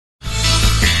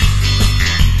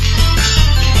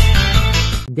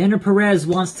Denner Perez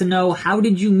wants to know, how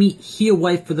did you meet Heel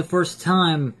Wife for the first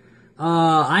time?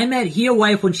 I met Heel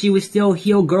Wife when she was still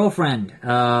Heel Girlfriend,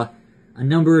 a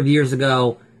number of years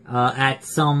ago, at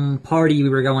some party we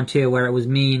were going to where it was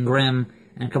me and Grim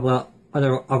and a couple of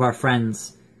other of our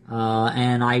friends.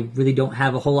 And I really don't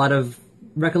have a whole lot of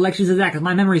recollections of that because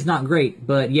my memory's not great,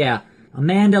 but yeah.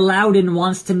 Amanda Loudon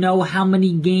wants to know, how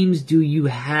many games do you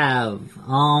have?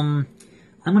 I'm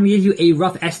gonna give you a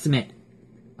rough estimate.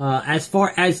 As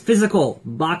far as physical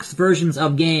box versions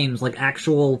of games, like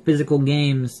actual physical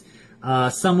games,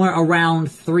 somewhere around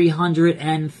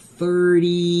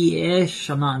 330-ish.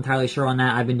 I'm not entirely sure on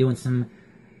that. I've been doing some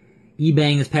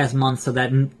eBaying this past month, so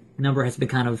that number has been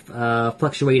kind of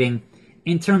fluctuating.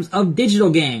 In terms of digital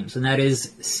games, and that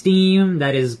is Steam,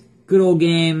 that is Good Old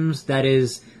Games, that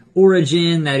is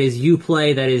Origin, that is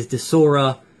Uplay, that is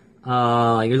Desora.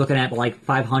 You're looking at like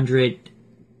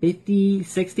 550,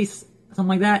 60, something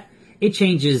like that. It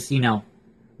changes, you know,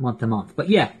 month to month. But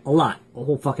yeah, a lot. A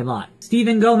whole fucking lot.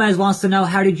 Steven Gomez wants to know,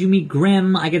 how did you meet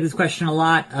Grim? I get this question a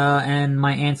lot, and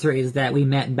my answer is that we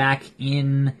met back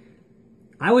in...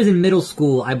 I was in middle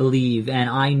school, I believe, and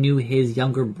I knew his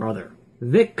younger brother.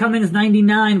 Vic Cummins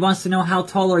 99 wants to know, how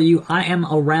tall are you? I am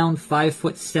around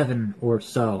 5'7" or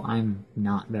so. I'm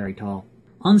not very tall.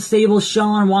 Unstable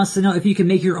Sean wants to know, if you could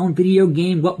make your own video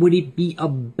game, what would it be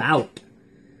about?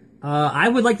 I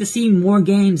would like to see more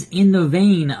games in the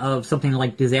vein of something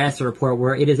like Disaster Report,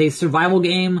 where it is a survival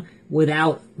game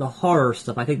without the horror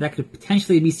stuff. I think that could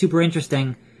potentially be super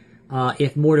interesting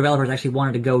if more developers actually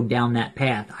wanted to go down that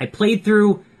path. I played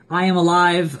through I Am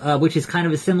Alive, which is kind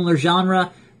of a similar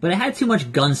genre, but it had too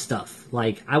much gun stuff.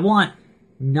 Like, I want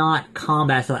not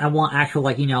combat stuff. I want actual,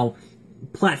 like, you know,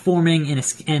 platforming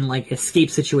and like, escape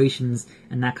situations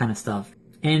and that kind of stuff.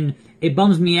 And it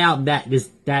bums me out that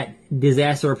that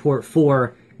Disaster Report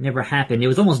 4 never happened. It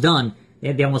was almost done.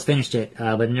 They almost finished it,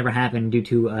 but it never happened due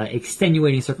to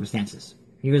extenuating circumstances.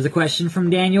 Here's a question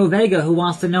from Daniel Vega, who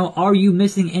wants to know, are you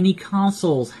missing any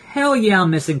consoles? Hell yeah, I'm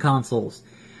missing consoles.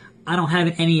 I don't have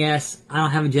an NES. I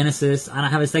don't have a Genesis. I don't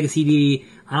have a Sega CD.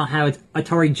 I don't have an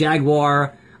Atari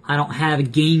Jaguar. I don't have a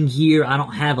Game Gear. I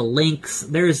don't have a Lynx.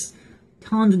 There's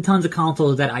tons and tons of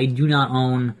consoles that I do not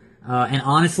own. And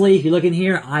honestly, if you look in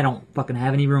here, I don't fucking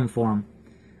have any room for them.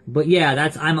 But yeah,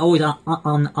 I'm always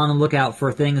on the lookout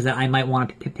for things that I might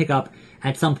want to pick up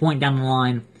at some point down the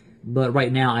line. But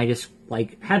right now, I just,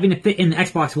 like, having to fit in the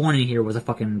Xbox One in here was a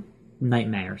fucking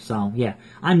nightmare. So yeah,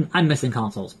 I'm missing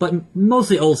consoles, but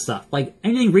mostly old stuff. Like,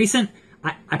 anything recent,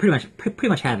 I pretty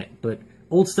much have it, but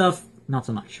old stuff, not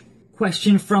so much.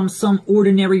 Question from some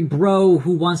ordinary bro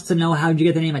who wants to know, how did you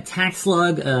get the name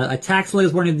attackslug? Attackslug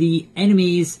is one of the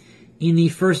enemies in the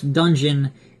first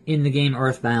dungeon in the game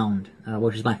Earthbound,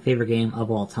 which is my favorite game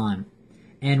of all time.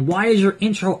 And why is your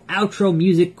intro-outro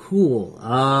music cool?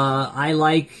 I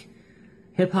like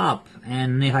hip-hop,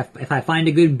 and if I find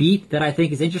a good beat that I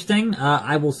think is interesting,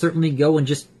 I will certainly go and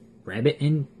just grab it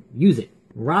and use it.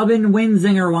 Robin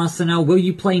Winzinger wants to know, will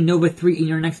you play Nova 3 in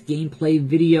your next gameplay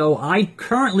video? I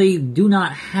currently do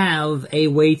not have a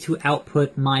way to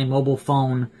output my mobile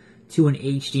phone to an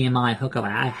HDMI hookup.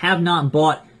 I have not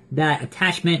bought that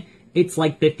attachment. It's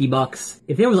like $50.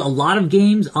 If there was a lot of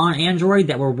games on Android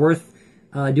that were worth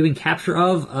doing capture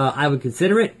of, I would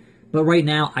consider it. But right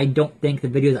now, I don't think the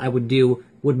videos I would do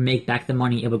would make back the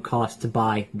money it would cost to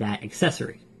buy that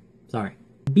accessory. Sorry.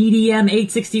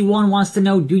 BDM861 wants to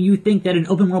know, do you think that an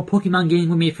open world Pokemon game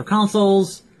would be made for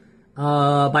consoles?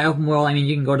 By open world, I mean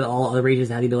you can go to all other regions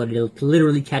that have the ability to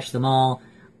literally catch them all.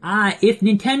 If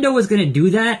Nintendo was gonna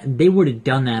do that, they would have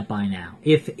done that by now.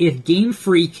 If Game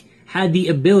Freak had the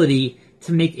ability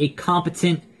to make a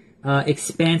competent,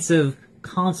 expansive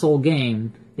console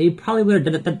game, they probably would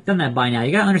have done that by now.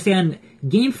 You gotta understand,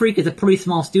 Game Freak is a pretty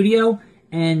small studio,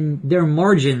 and their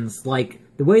margins, like,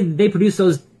 the way they produce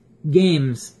those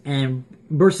games and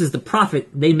versus the profit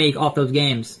they make off those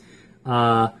games,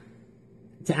 to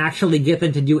actually get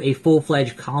them to do a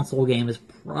full-fledged console game is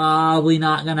probably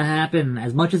not gonna happen.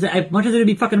 As much as it would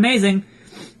be fucking amazing,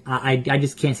 I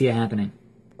just can't see it happening.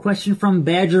 Question from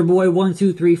Badger Boy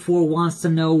 1234 wants to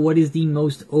know, what is the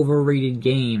most overrated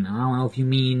game? I don't know if you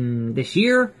mean this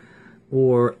year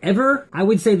or ever. I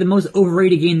would say the most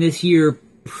overrated game this year,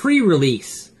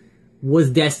 pre-release,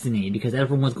 was Destiny, because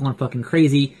everyone was going fucking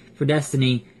crazy for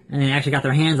Destiny, and then actually got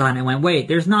their hands on it and went, wait,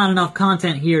 there's not enough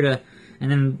content here to... And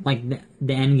then, like,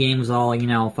 the end game was all, you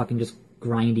know, fucking just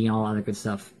grindy and all other good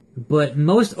stuff. But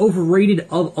most overrated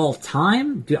of all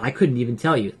time? Dude, I couldn't even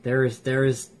tell you. There's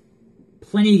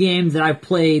plenty of games that I've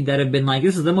played that have been like,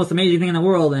 this is the most amazing thing in the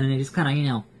world, and it just kind of, you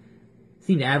know,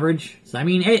 seemed average. So, I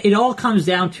mean, it all comes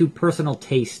down to personal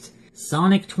taste.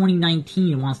 Sonic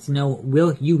 2019 wants to know,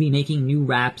 will you be making new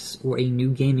raps or a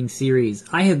new gaming series?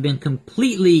 I have been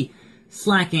completely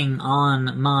slacking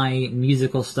on my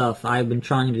musical stuff. I've been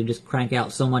trying to just crank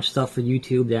out so much stuff for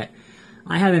YouTube that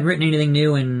I haven't written anything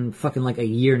new in fucking like a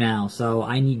year now, so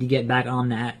I need to get back on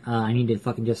that. I need to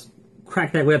fucking just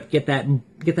crack that whip, get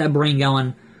that brain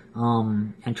going,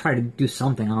 and try to do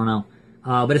something, I don't know.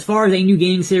 But as far as a new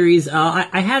gaming series,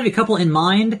 I have a couple in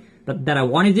mind that I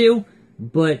want to do,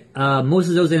 but most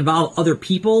of those involve other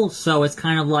people, so it's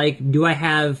kind of like, do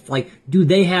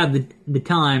they have the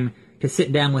time to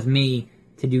sit down with me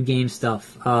to do game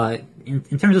stuff?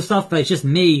 In terms of stuff that's just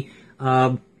me,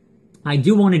 I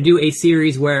do want to do a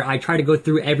series where I try to go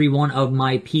through every one of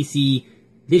my PC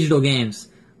digital games,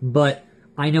 but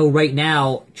I know right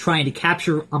now trying to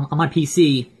capture on my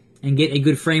PC and get a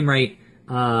good frame rate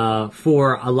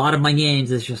for a lot of my games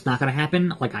is just not going to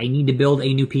happen. Like, I need to build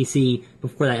a new PC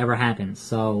before that ever happens.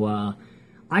 So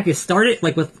I could start it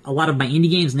like with a lot of my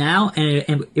indie games now,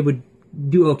 and it would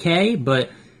do okay, but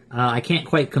I can't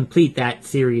quite complete that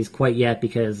series quite yet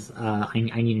because I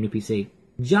need a new PC.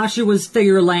 Joshua's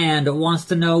Figureland wants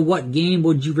to know, what game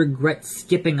would you regret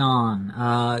skipping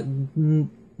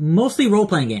on? Mostly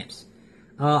role-playing games.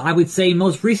 I would say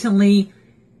most recently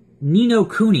Ni no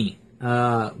Kuni,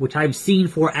 which I've seen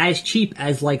for as cheap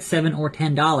as like $7 or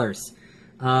 $10.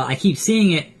 I keep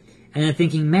seeing it and then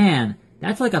thinking, man,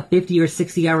 that's like a 50 or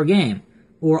 60 hour game.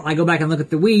 Or I go back and look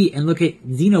at the Wii and look at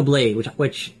Xenoblade,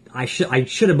 which I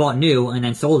should have bought new and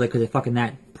then sold it because fucking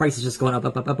that price is just going up.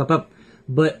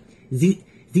 But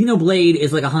Xenoblade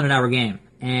is like a 100-hour game,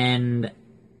 and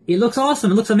it looks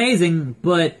awesome, it looks amazing,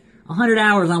 but 100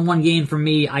 hours on one game for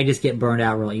me, I just get burned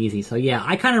out real easy. So yeah,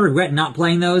 I kind of regret not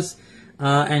playing those,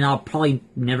 and I'll probably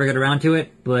never get around to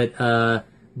it, but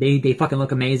they fucking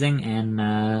look amazing, and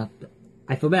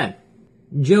I feel bad.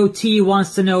 Joe T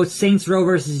wants to know, Saints Row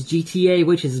versus GTA,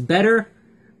 which is better?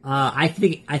 I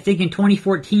think in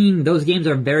 2014, those games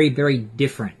are very, very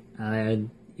different.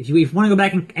 If you want to go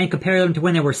back and compare them to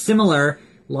when they were similar,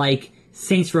 like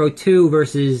Saints Row 2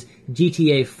 versus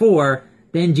GTA 4,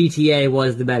 then GTA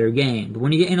was the better game. But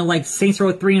when you get into like Saints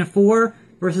Row 3 and 4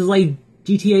 versus like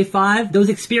GTA 5, those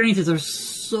experiences are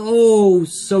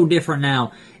so different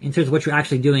now in terms of what you're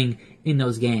actually doing in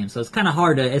those games. So it's kind of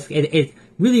hard to, it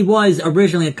really was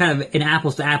originally kind of an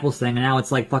apples to apples thing, and now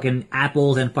it's like fucking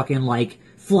apples and fucking like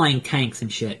flying tanks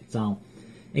and shit. So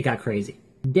it got crazy.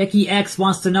 Decky X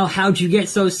wants to know, how'd you get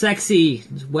so sexy?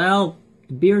 Well,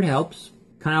 the beard helps.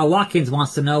 Kyle Watkins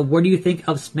wants to know, what do you think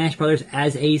of Smash Brothers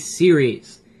as a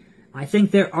series? I think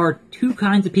there are two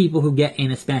kinds of people who get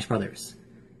into Smash Brothers.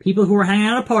 People who are hanging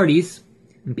out at parties,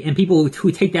 and people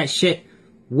who take that shit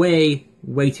way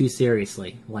too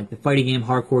seriously. Like the fighting game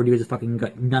hardcore dudes that fucking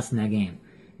got nuts in that game.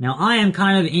 Now, I am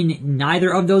kind of in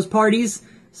neither of those parties,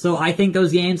 so I think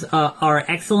those games are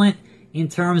excellent in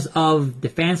terms of the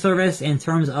fan service, in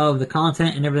terms of the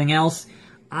content and everything else.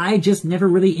 I just never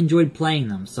really enjoyed playing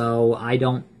them, so I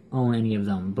don't own any of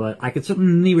them, but I could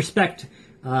certainly respect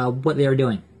what they are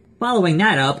doing. Following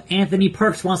that up, Anthony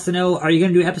Perks wants to know, are you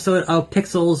going to do an episode of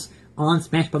Pixels on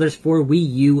Smash Brothers for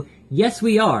Wii U? Yes,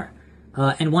 we are.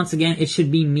 And once again, it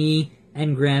should be me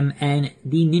and Grim and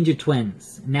the Ninja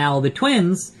Twins. Now, the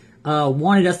twins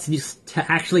wanted us to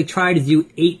actually try to do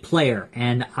 8-player,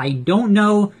 and I don't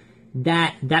know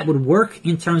that would work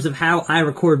in terms of how I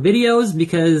record videos,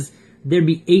 because there'd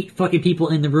be 8 fucking people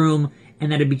in the room,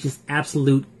 and that'd be just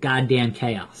absolute goddamn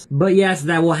chaos. But yes,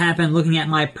 that will happen. Looking at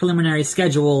my preliminary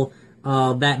schedule,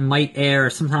 that might air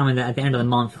sometime at the end of the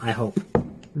month, I hope.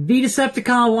 The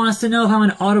Decepticon wants to know, how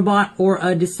an Autobot or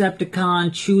a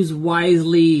Decepticon, choose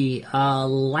wisely.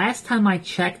 Last time I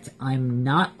checked, I'm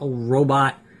not a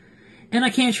robot, and I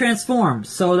can't transform,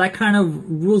 so that kind of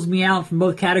rules me out from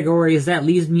both categories. That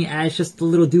leaves me as just a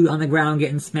little dude on the ground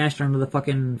getting smashed under the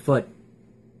fucking foot.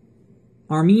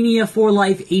 Armenia for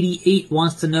Life 88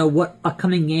 wants to know, what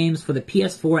upcoming games for the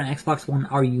PS4 and Xbox One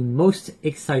are you most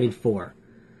excited for?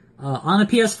 On the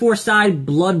PS4 side,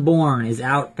 Bloodborne is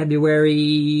out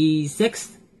February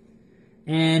 6th.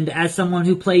 And as someone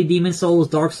who played Demon Souls,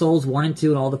 Dark Souls 1 and 2,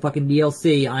 and all the fucking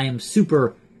DLC, I am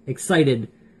super excited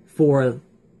for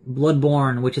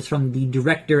Bloodborne, which is from the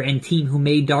director and team who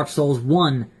made Dark Souls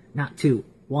 1, not 2,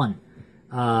 1.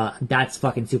 That's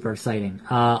fucking super exciting.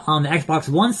 On the Xbox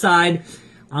One side,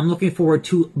 I'm looking forward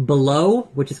to Below,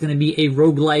 which is going to be a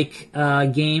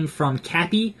roguelike game from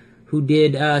Cappy, who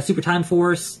did Super Time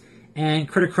Force and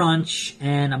Critter Crunch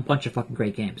and a bunch of fucking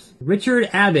great games. Richard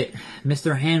Abbott,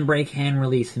 Mr. Handbrake Hand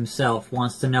Release himself,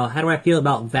 wants to know, how do I feel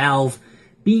about Valve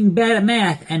being bad at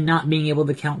math and not being able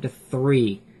to count to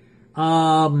 3?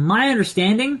 My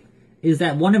understanding is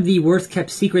that one of the worst kept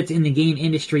secrets in the game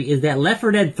industry is that Left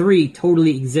 4 Dead 3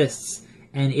 totally exists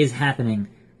and is happening.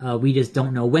 We just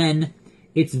don't know when.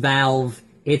 It's Valve.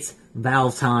 It's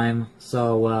Valve time.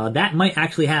 So that might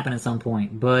actually happen at some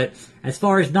point. But as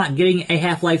far as not getting a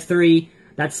Half-Life 3,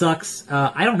 that sucks.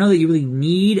 I don't know that you really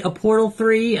need a Portal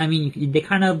 3. I mean, they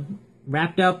kind of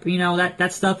wrapped up, you know,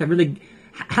 that stuff. I really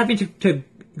having to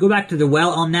go back to the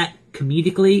well on that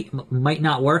comedically might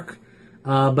not work.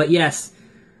 But yes,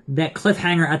 that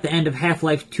cliffhanger at the end of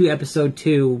Half-Life 2 Episode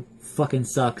 2 fucking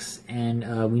sucks,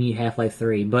 and we need Half-Life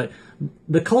 3. But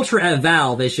the culture at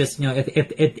Valve is just, you know,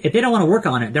 if they don't want to work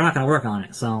on it, they're not going to work on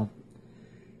it, so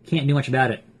can't do much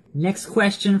about it. Next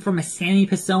question from a Sammy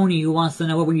Pisoni, who wants to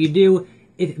know, what would you do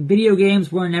if video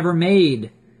games were never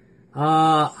made?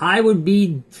 I would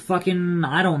be fucking,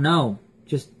 I don't know,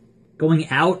 just going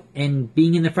out and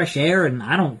being in the fresh air, and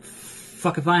I don't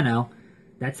fuck if I know.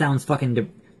 That sounds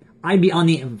fucking, I'd be on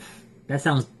the, that's,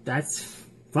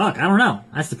 fuck, I don't know.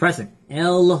 That's depressing.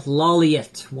 L.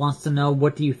 Lolliet wants to know,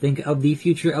 what do you think of the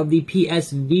future of the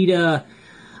PS Vita?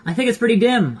 I think it's pretty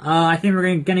dim. I think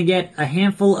we're gonna get a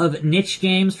handful of niche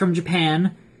games from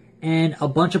Japan, and a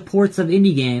bunch of ports of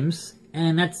indie games,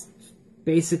 and that's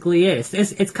basically it.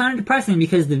 It's kind of depressing,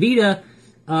 because the Vita,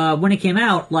 when it came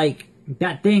out, like,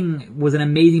 that thing was an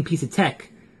amazing piece of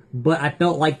tech, but I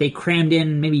felt like they crammed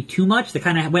in maybe too much. They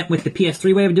kind of went with the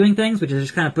PS3 way of doing things, which is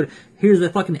just kind of put, here's the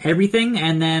fucking everything,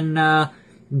 and then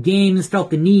games felt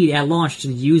the need at launch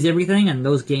to use everything, and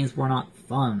those games were not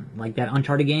fun. Like that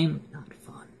Uncharted game, not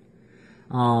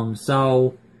fun.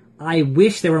 So I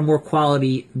wish there were more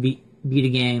quality Vita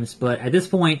games, but at this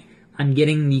point, I'm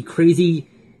getting the crazy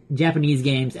Japanese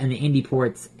games and the indie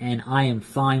ports, and I am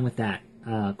fine with that.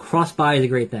 Cross-buy is a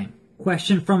great thing.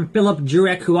 Question from Philip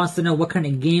Jurek, who wants to know, what kind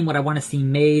of game would I want to see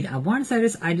made? I want to say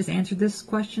this, I just answered this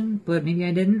question, but maybe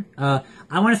I didn't. I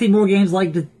want to see more games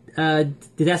like the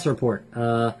Death Report.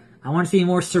 I want to see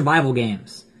more survival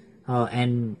games,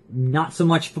 and not so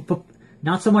much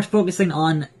focusing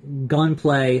on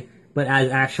gunplay, but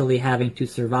as actually having to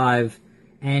survive,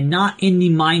 and not in the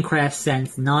Minecraft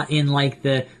sense, not in like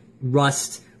the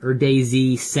Rust or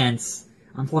DayZ sense.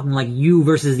 I'm talking like you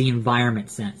versus the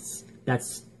environment sense.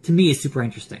 That's, to me, is super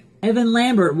interesting. Evan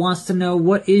Lambert wants to know,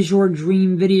 what is your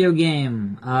dream video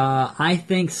game? I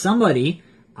think somebody,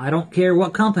 I don't care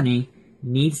what company,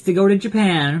 needs to go to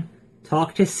Japan,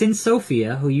 talk to Sin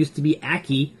Sophia, who used to be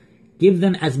Aki, give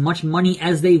them as much money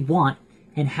as they want,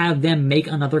 and have them make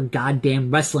another goddamn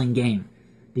wrestling game.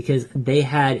 Because they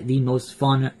had the most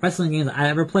fun wrestling games I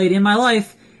ever played in my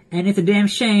life, and it's a damn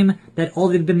shame that all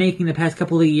they've been making the past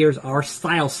couple of years are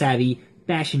style-savvy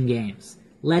fashion games.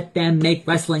 Let them make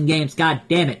wrestling games, god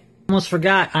damn it. Almost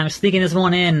forgot, I'm sneaking this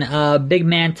one in. Big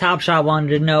Man Top Shot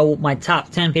wanted to know my top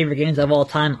 10 favorite games of all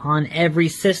time on every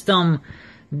system.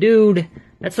 Dude,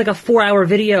 that's like a 4-hour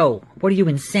video. What are you,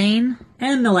 insane?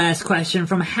 And the last question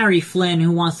from Harry Flynn,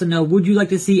 who wants to know, would you like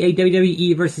to see a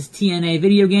WWE versus TNA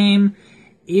video game?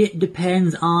 It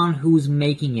depends on who's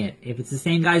making it. If it's the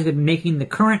same guys who've been making the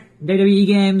current WWE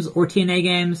games or TNA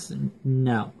games,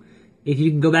 no. If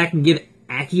you can go back and give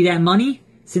Aki that money,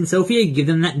 Sin Sophia, give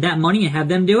them that money and have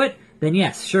them do it, then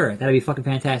yes, sure, that'd be fucking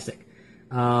fantastic.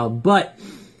 But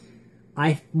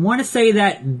I want to say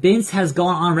that Vince has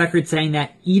gone on record saying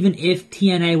that even if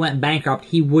TNA went bankrupt,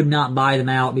 he would not buy them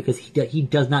out because he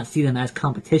does not see them as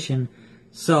competition.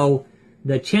 So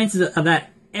the chances of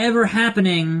that ever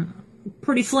happening,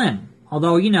 pretty slim.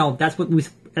 Although, you know, that's what we,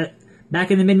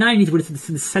 back in the mid-90s, would have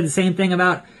said the same thing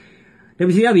about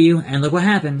WCW, and look what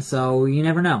happened, so you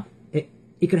never know.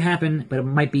 It could happen, but it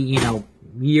might be, you know,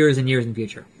 years and years in the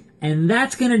future. And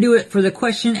that's gonna do it for the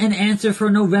question and answer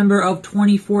for November of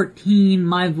 2014.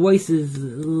 My voice is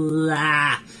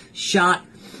shot.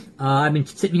 I've been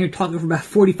sitting here talking for about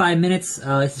 45 minutes.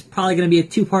 This is probably gonna be a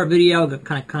 2-part video,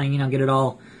 kind of, you know, get it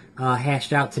all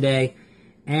hashed out today.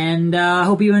 And I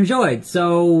hope you enjoyed.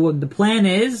 So the plan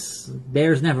is,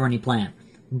 there's never any plan.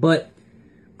 But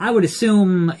I would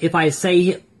assume if I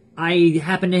say I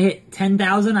happen to hit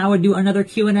 10,000, I would do another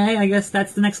Q&A. I guess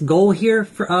that's the next goal here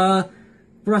for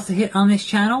us to hit on this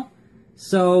channel.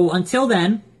 So until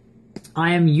then,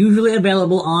 I am usually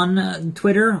available on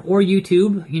Twitter or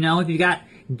YouTube. You know, if you got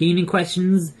gaming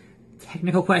questions,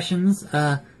 technical questions,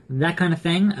 that kind of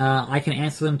thing, I can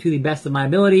answer them to the best of my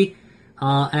ability.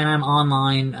 And I'm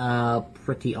online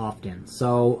pretty often.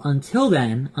 So until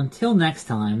then, until next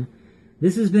time,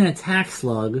 this has been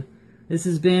attackslug. This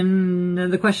has been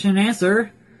the question and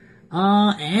answer.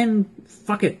 And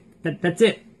fuck it. That's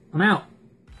it. I'm out.